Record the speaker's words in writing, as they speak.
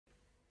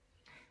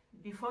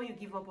before you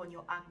give up on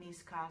your acne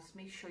scars,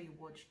 make sure you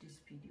watch this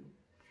video.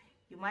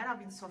 You might have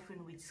been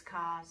suffering with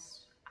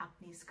scars,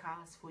 acne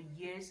scars for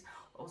years,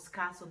 or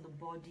scars on the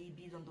body,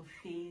 be it on the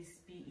face,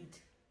 be it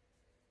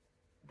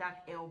dark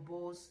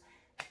elbows,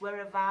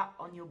 wherever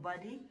on your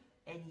body,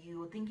 and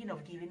you're thinking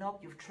of giving up.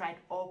 You've tried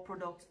all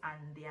products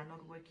and they are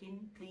not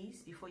working.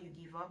 Please, before you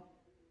give up,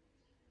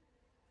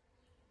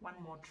 one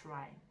more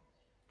try.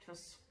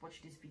 Just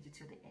watch this video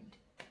till the end.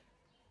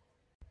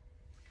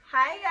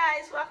 Hi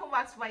guys, welcome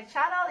back to my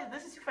channel. If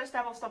this is your first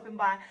time of stopping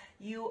by,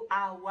 you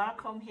are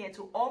welcome here.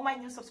 To all my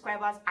new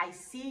subscribers, I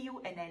see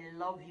you and I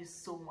love you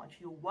so much.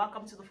 You're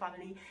welcome to the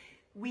family.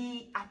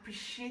 We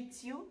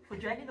appreciate you for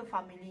joining the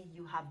family.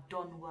 You have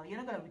done well. You're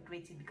not going to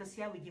regret it, because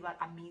here we give out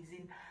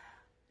amazing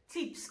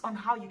tips on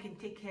how you can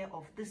take care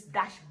of this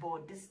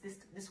dashboard,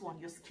 this one.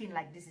 Your skin,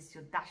 like this is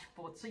your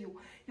dashboard. So you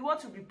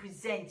want to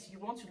represent, you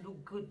want to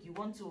look good, you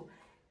don't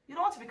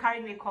want to be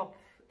carrying makeup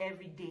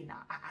every day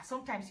now.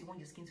 Sometimes you want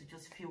your skin to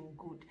just feel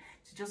good,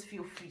 to just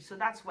feel free. So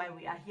that's why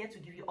we are here to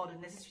give you all the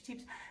necessary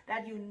tips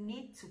that you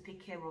need to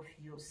take care of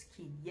your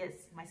skin. Yes,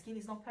 my skin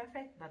is not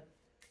perfect, but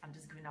I'm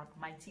just giving out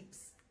my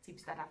tips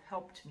that have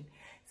helped me.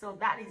 So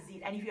that is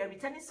it. And if you're a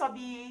returning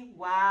subby,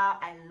 wow,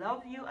 I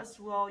love you as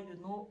well. You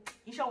know,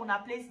 inshallah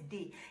una place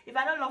day. If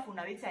I don't love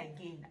una wait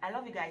again, I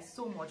love you guys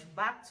so much,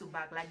 back to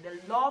back. Like the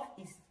love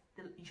is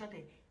in short,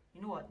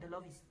 you know what, the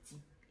love is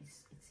deep.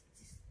 It's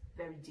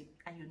very deep,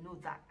 and you know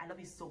that. I love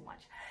you so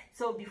much.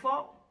 So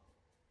before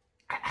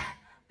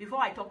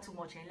I talk too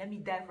much, and let me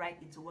dive right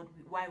into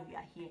why we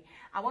are here.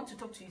 I want to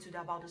talk to you today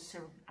about the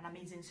serum, an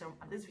amazing serum,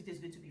 and this video is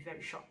going to be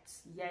very short.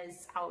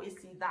 Yes, I always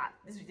say that.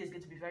 This video is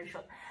going to be very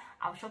short.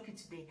 I'll shock you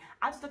today.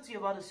 I want to talk to you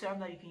about the serum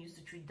that you can use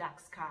to treat dark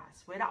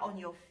scars, whether on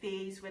your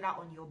face, whether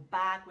on your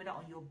back, whether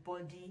on your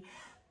body,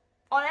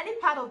 on any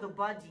part of the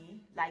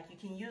body. Like, you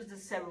can use the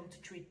serum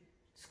to treat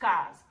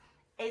scars,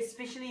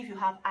 especially if you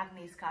have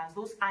acne scars,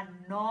 those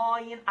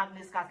annoying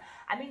acne scars.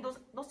 I mean,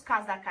 those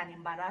scars that can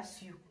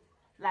embarrass you.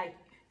 Like,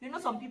 you know,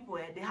 some people,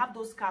 they have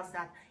those scars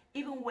that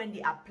even when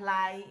they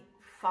apply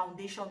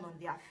foundation on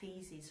their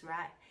faces,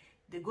 right,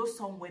 they go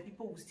somewhere,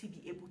 people will still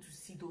be able to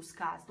see those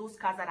scars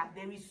that are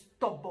very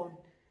stubborn,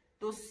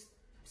 those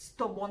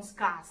stubborn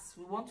scars.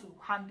 We want to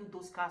handle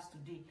those scars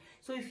today.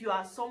 So if you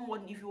are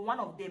someone, if you're one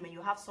of them and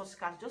you have such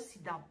scars, just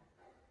sit down,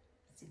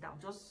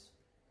 just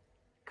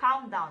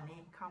calm down,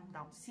 calm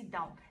down, sit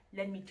down.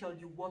 Let me tell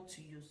you what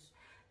to use.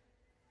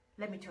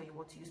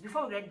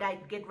 Before we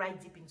get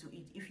right deep into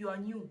it, if you are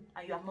new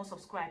and you have not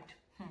subscribed,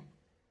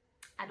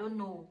 I don't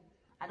know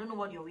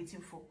what you're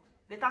waiting for.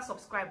 Better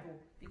subscribe,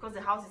 because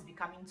the house is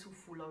becoming too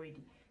full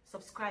already.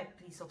 Subscribe,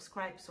 please.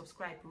 Subscribe,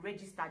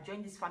 register,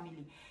 join this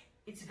family.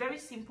 It's very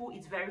simple,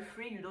 it's very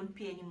free. You don't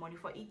pay any money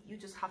for it. You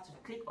just have to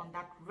click on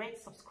that red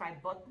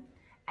subscribe button,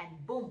 and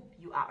boom,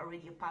 you are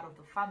already a part of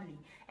the family.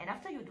 And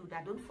after you do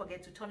that, don't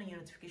forget to turn on your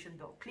notification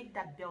bell. Click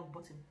that bell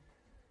button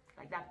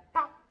like that,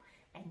 pop,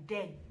 and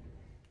then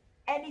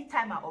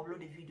anytime I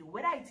upload a video,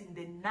 whether it's in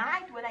the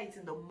night, whether it's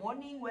in the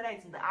morning, whether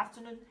it's in the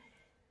afternoon,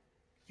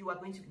 you are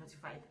going to be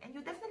notified, and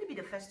you'll definitely be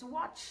the first to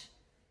watch.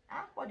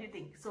 What do you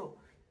think? So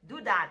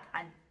do that,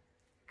 and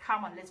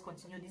come on, let's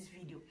continue this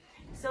video.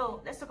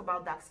 So let's talk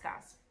about dark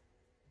scars.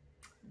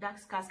 Dark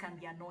scars can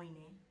be annoying.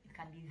 It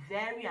can be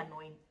very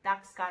annoying.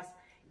 Dark scars,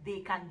 they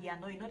can be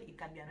annoying. Not it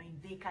can be annoying,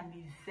 they can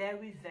be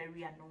very,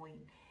 very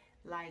annoying.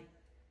 Like,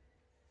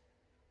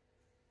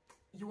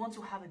 you want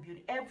to have a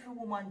beauty. Every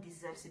woman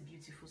deserves a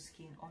beautiful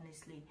skin,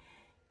 honestly.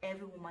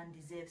 Every woman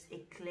deserves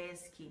a clear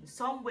skin.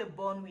 Some were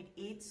born with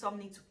it. Some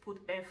need to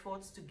put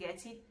efforts to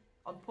get it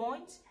on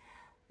point,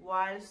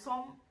 while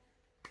some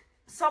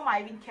are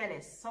even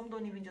careless. Some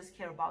don't even just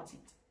care about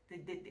it.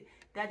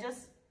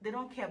 They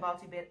don't care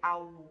about it. But I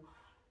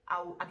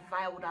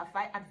would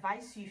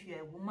advise you, if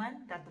you're a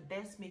woman, that the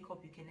best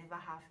makeup you can ever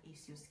have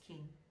is your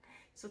skin.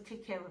 So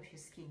take care of your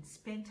skin.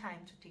 Spend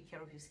time to take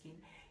care of your skin.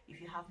 If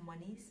you have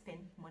money,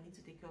 spend money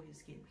to take care of your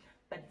skin.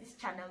 But this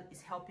channel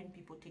is helping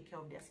people take care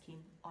of their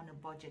skin on a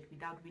budget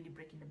without really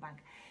breaking the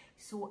bank.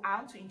 So I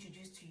want to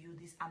introduce to you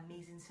this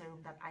amazing serum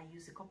that I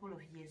used a couple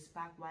of years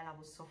back while I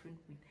was suffering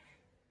with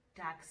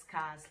dark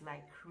scars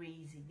like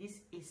crazy. This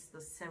is the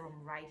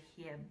serum right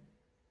here.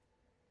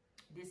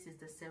 This is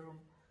the serum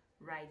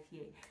right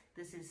here.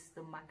 This is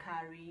the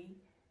Makari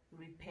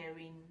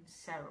repairing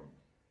serum.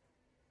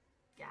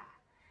 Yeah,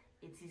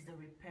 it is the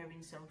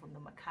repairing serum from the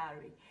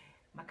Makari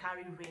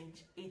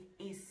range. It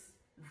is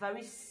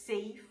very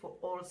safe for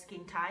all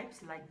skin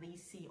types, like they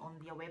see on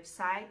their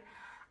website.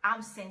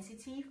 I'm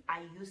sensitive,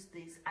 I use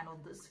this, and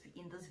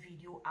in this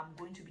video I'm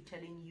going to be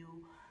telling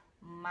you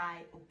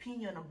my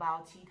opinion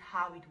about it,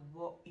 how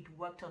it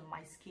worked on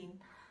my skin,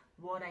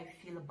 what I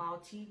feel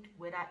about it,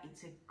 whether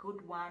it's a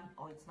good one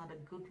or it's not a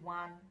good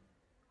one,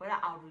 whether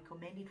I'll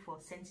recommend it for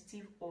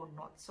sensitive or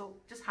not. So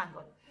just hang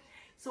on.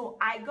 So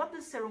I got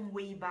the serum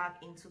way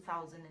back in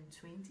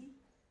 2020,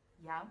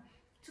 yeah,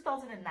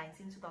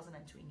 2019,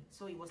 2020.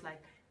 So it was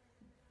like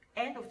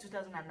end of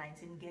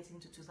 2019 getting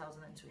to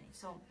 2020.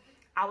 So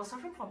I was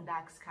suffering from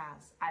dark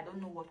scars. I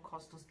don't know what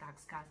caused those dark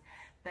scars,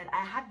 but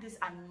I had these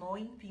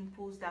annoying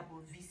pimples that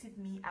would visit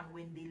me, and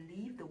when they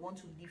leave, they want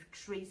to leave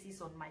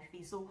traces on my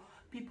face, so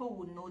people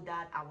would know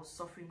that I was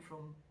suffering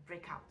from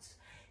breakouts.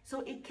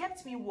 So it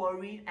kept me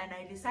worried, and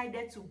I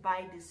decided to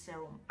buy this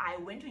serum. I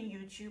went on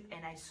YouTube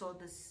and I saw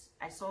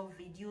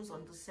videos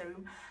on the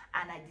serum,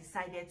 and I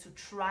decided to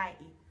try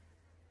it.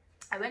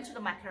 I went to the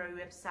Makari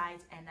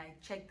website and I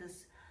checked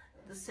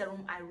the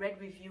serum. I read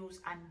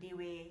reviews and they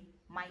were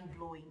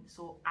mind-blowing,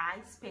 so I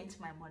spent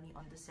my money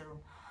on the serum.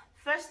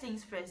 First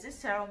things first, this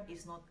serum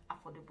is not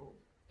affordable.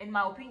 In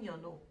my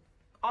opinion, no.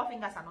 All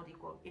fingers are not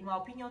equal. In my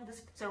opinion,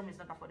 this serum is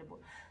not affordable.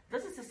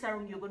 This is a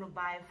serum you're going to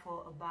buy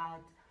for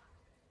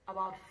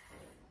about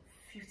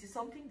 $50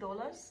 something.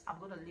 I'm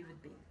going to leave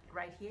it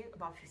right here,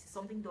 about $50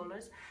 something.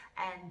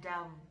 And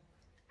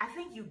I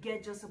think you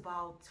get just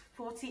about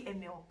 40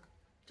 ml.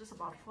 Just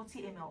about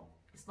 40 ml.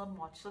 It's not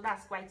much, so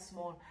that's quite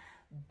small,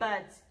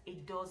 but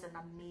it does an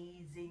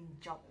amazing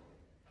job,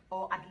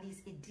 or at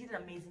least it did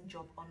an amazing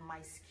job on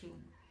my skin.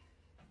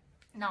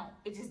 Now,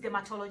 it is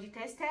dermatology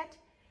tested.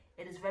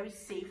 It is very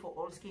safe for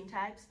all skin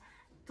types.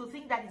 To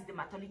think that it's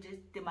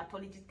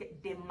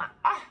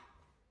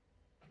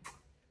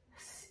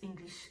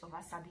English of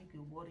Asabi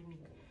will worry me.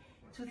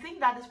 To think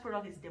that this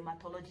product is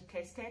dermatology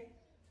tested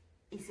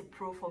is a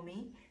pro for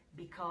me,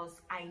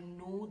 because I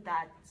know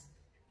that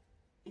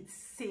it's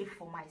safe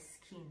for my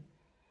skin.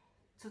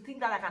 To think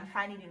that I can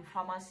find it in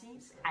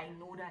pharmacies, I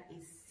know that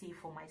it's safe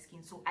for my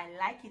skin. So I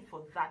like it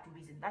for that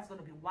reason. That's going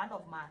to be one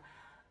of my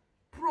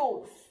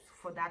pros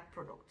for that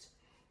product.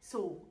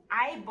 So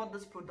I bought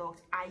this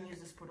product. I use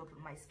this product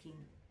on my skin.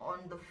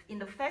 In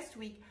the first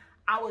week,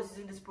 I was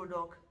using this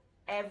product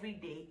every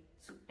day,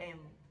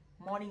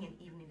 morning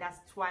and evening. That's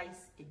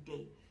twice a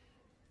day.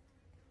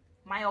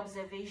 My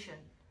observation,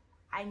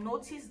 I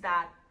noticed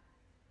that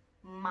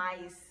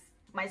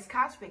my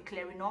scars were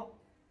clearing up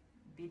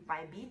bit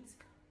by bit,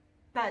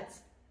 but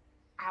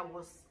I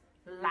was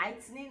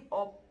lightening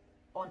up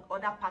on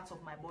other parts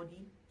of my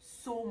body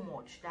so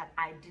much that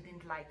I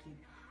didn't like it.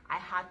 I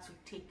had to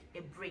take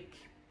a break.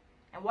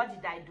 And what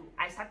did I do?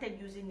 I started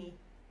using it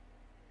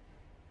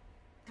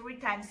 3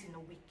 times in a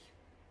week.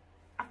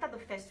 After the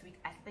first week,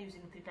 I started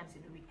using it 3 times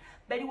in a week.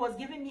 But it was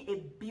giving me a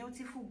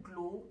beautiful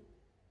glow.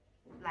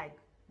 Like,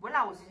 when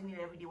I was using it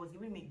every day, it was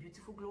giving me a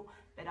beautiful glow,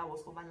 but I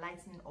was over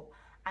lightening up.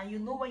 And you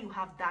know, when you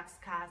have dark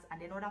scars and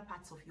then other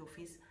parts of your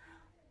face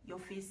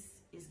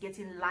is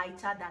getting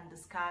lighter than the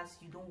scars,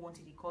 you don't want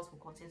it, it calls for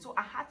concern. So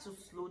I had to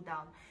slow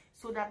down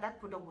so that that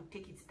product would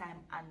take its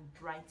time and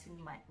brighten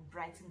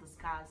the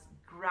scars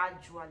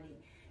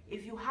gradually.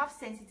 If you have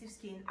sensitive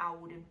skin, I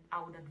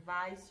would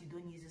advise you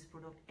don't use this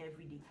product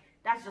every day.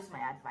 That's just my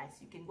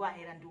advice. You can go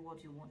ahead and do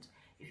what you want.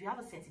 If you have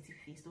a sensitive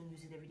face, don't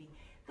use it every day.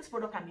 This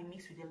product can be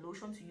mixed with a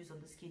lotion to use on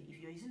the skin.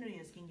 If you're using it on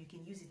your skin, you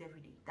can use it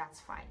every day.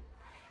 That's fine.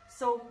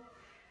 So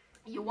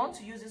you want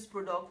to use this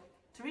product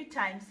 3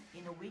 times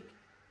in a week.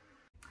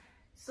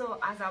 So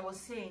as I was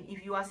saying,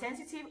 if you are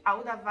sensitive, I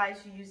would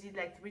advise you use it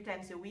like 3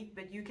 times a week,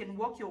 but you can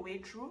work your way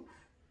through.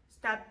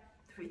 Start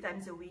 3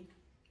 times a week.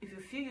 If you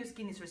feel your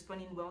skin is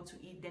responding well to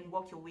it, then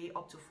work your way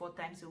up to 4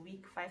 times a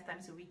week, 5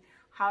 times a week,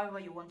 however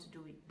you want to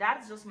do it.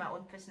 That's just my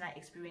own personal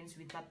experience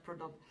with that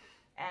product.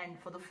 And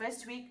for the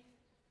first week,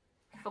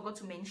 I forgot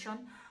to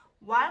mention,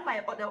 while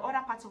the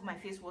other parts of my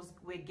face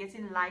were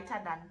getting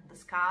lighter than the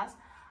scars,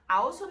 I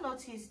also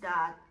noticed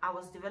that I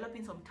was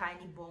developing some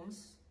tiny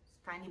bumps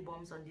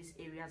on these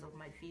areas of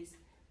my face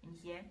in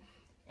here,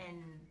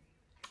 and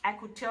I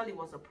could tell it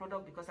was a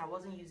product because I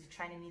wasn't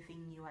trying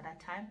anything new at that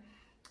time.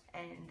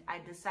 And I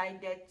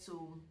decided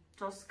to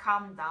just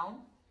calm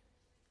down.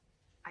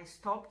 I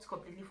stopped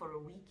completely for a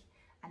week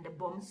and the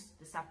bumps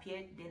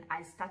disappeared. Then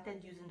I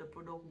started using the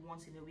product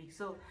once in a week.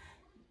 So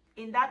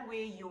in that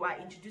way, you are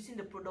introducing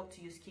the product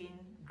to your skin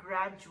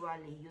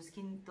gradually. Your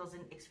skin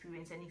doesn't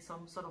experience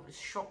some sort of a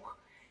shock.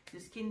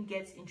 Your skin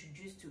gets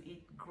introduced to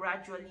it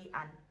gradually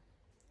and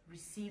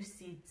receives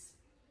it.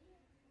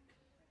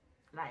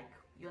 Like,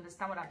 you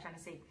understand what I'm trying to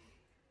say?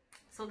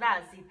 So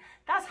that's it.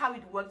 That's how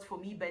it worked for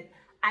me. But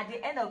at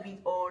the end of it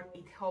all,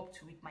 it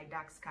helped with my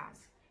dark scars.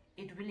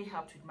 It really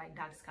helped with my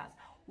dark scars.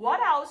 What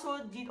I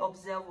also did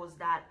observe was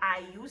that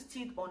I used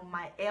it on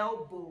my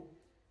elbow.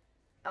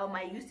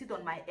 I used it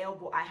on my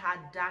elbow. I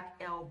had dark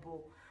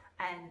elbow,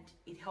 and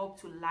it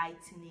helped to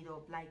lighten it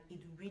up. Like, it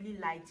really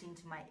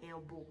lightened my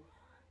elbow.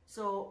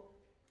 So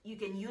you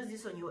can use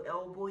this on your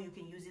elbow. You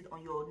can use it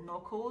on your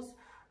knuckles.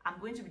 I'm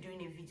going to be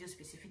doing a video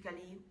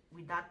specifically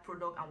with that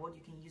product and what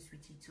you can use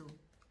with it to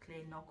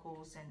clear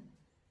knuckles and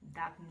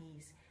dark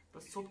knees. The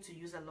soap to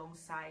use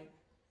alongside,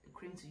 the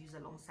cream to use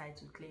alongside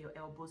to clear your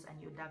elbows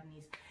and your dark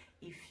knees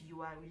if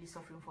you are really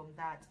suffering from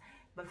that.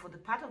 But for the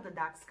part of the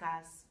dark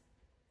scars,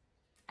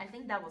 I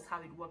think that was how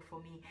it worked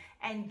for me.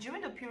 And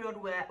during the period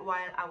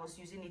while I was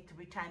using it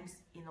 3 times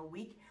in a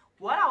week,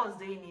 what I was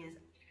doing is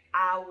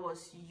I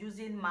was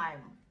using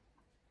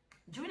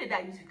during the day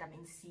I used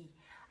vitamin C.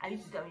 I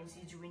used vitamin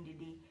C during the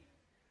day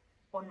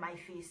on my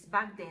face.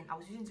 Back then I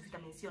was using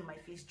vitamin C on my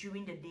face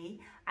during the day,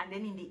 and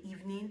then in the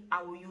evening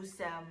I will use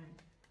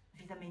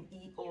vitamin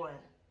E oil.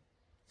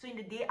 So in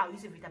the day, I'll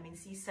use a vitamin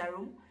C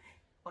serum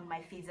on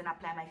my face and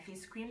apply my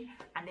face cream,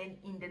 and then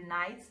in the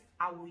night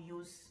I will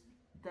use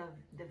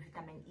the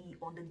vitamin E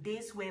on the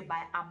days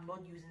whereby I'm not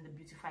using the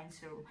beautifying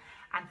serum.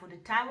 And for the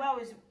time where I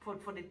was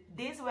for the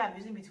days where I'm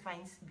using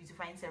beautifying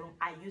serum,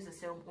 I use the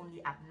serum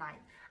only at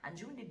night, and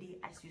during the day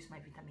I use my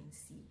vitamin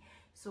C.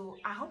 So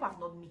I hope I've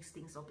not mixed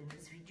things up in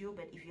this video,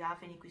 but if you have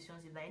any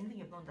questions, if there's anything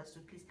you've not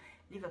understood, please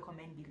leave a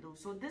comment below.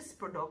 So this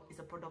product is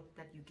a product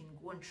that you can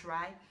go and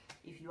try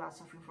if you are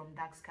suffering from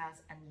dark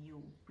scars and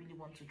you really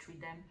want to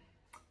treat them.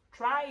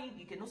 Try it.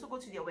 You can also go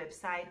to their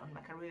website, on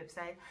Makari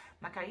website,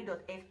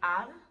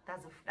 makari.fr,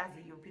 that's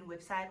the European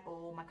website,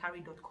 or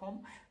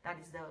makari.com, that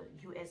is the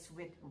US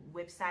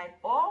website,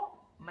 or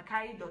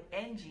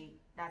makari.ng,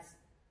 that's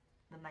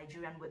the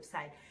Nigerian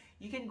website.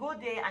 You can go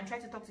there and try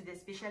to talk to the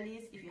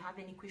specialists if you have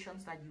any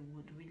questions that you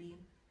would really,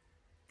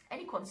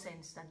 any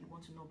concerns that you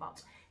want to know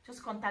about.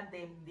 Just contact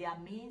them. They're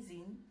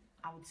amazing.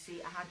 I would say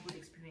I had good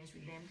experience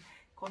with them.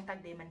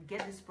 Contact them and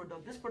get this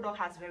product. This product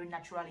has very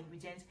natural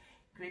ingredients.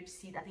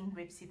 Grapeseed, I think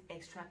grapeseed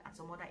extract and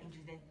some other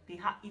ingredients.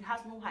 It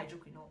has no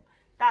hydroquinone.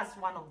 That's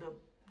one of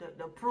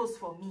the pros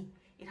for me.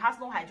 It has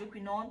no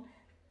hydroquinone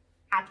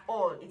at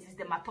all. It is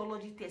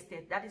dermatology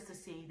tested. That is to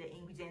say, the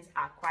ingredients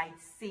are quite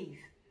safe.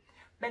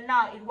 But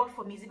now it worked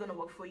for me. Is it going to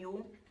work for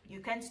you?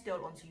 You can't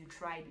tell until you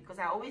try it, because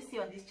I always say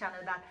on this channel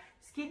that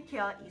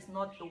skincare is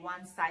not a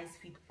one size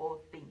fits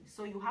all thing.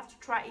 So you have to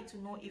try it to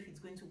know if it's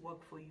going to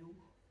work for you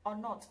or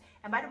not.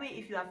 And by the way,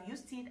 if you have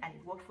used it and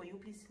it worked for you,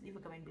 please leave a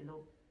comment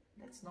below.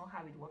 Let's know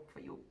how it worked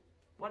for you.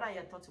 What are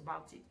your thoughts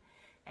about it?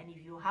 And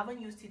if you haven't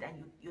used it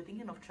and you're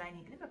thinking of trying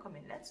it, leave a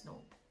comment. Let's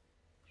know.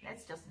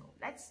 Let's just know.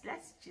 Let's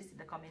just in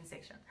the comment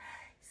section.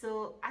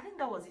 So I think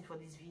that was it for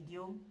this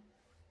video.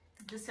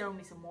 This serum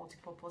is a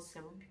multi-purpose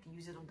serum. You can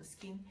use it on the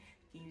skin,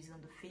 you can use it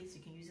on the face,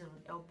 you can use it on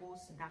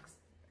elbows,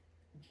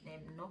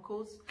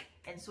 knuckles,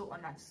 and so on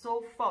and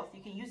so forth.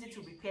 You can use it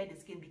to repair the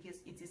skin because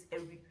it is a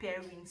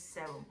repairing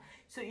serum.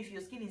 So if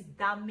your skin is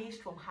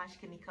damaged from harsh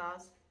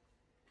chemicals,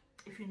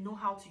 if you know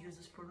how to use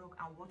this product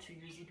and what to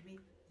use it with,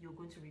 you're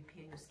going to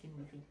repair your skin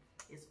with it.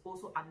 It's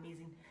also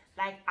amazing.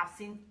 Like I've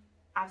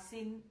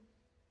seen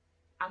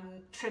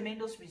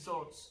tremendous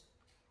results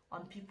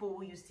on people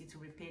who used it to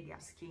repair their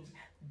skin.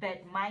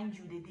 But mind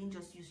you, they didn't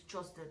just use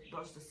just the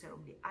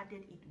serum. They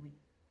added it with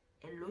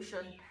a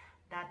lotion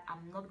that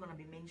I'm not going to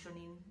be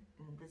mentioning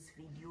in this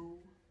video.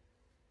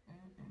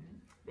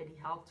 But it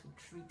helped to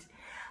treat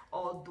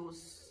all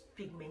those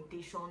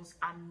pigmentations,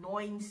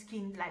 annoying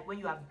skin, like when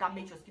you have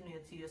damaged your skin,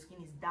 your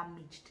skin is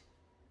damaged.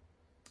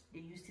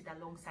 They used it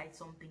alongside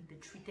something. They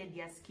treated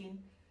their skin.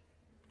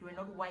 They were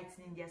not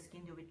whitening their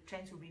skin. They were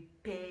trying to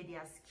repair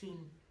their skin,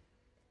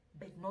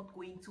 but not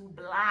going too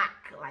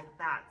black like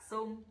that.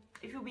 So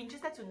if you'll be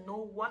interested to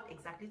know what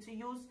exactly to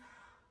use,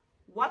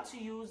 what to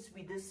use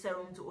with this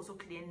serum to also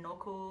clear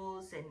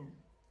knuckles and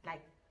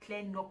like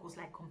clear knuckles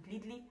like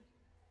completely,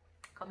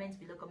 comment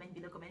below,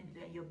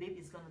 and your baby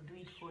is gonna do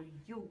it for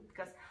you,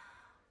 because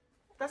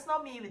there's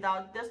not me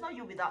without, there's not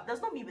me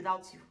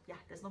without you. Yeah,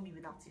 there's not me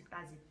without you.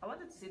 That's it. I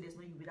wanted to say there's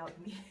no you without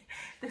me.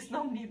 There's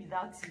no me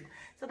without you.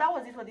 So that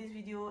was it for this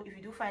video. If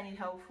you do find it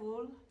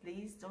helpful,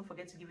 please don't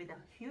forget to give it a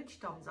huge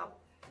thumbs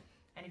up.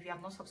 And if you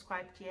have not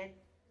subscribed yet,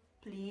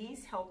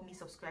 please help me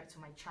subscribe to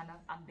my channel.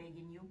 I'm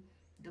begging you.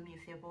 Do me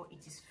a favor.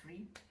 It is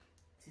free.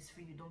 It is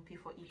free. You don't pay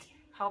for it.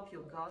 Help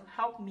your girl.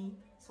 Help me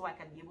so I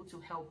can be able to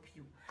help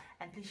you.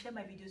 And please share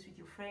my videos with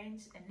your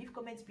friends and leave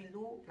comments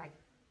below. Like,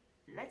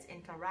 let's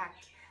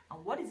interact.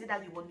 And what is it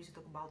that you want me to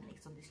talk about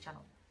next on this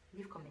channel?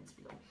 Leave comments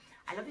below.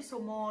 I love you so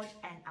much,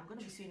 and I'm going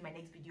to be seeing you in my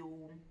next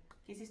video.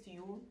 Kisses to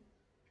you.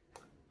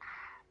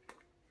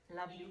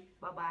 Love you.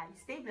 Bye bye.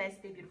 Stay blessed,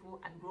 stay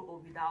beautiful, and grow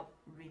old without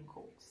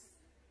wrinkles.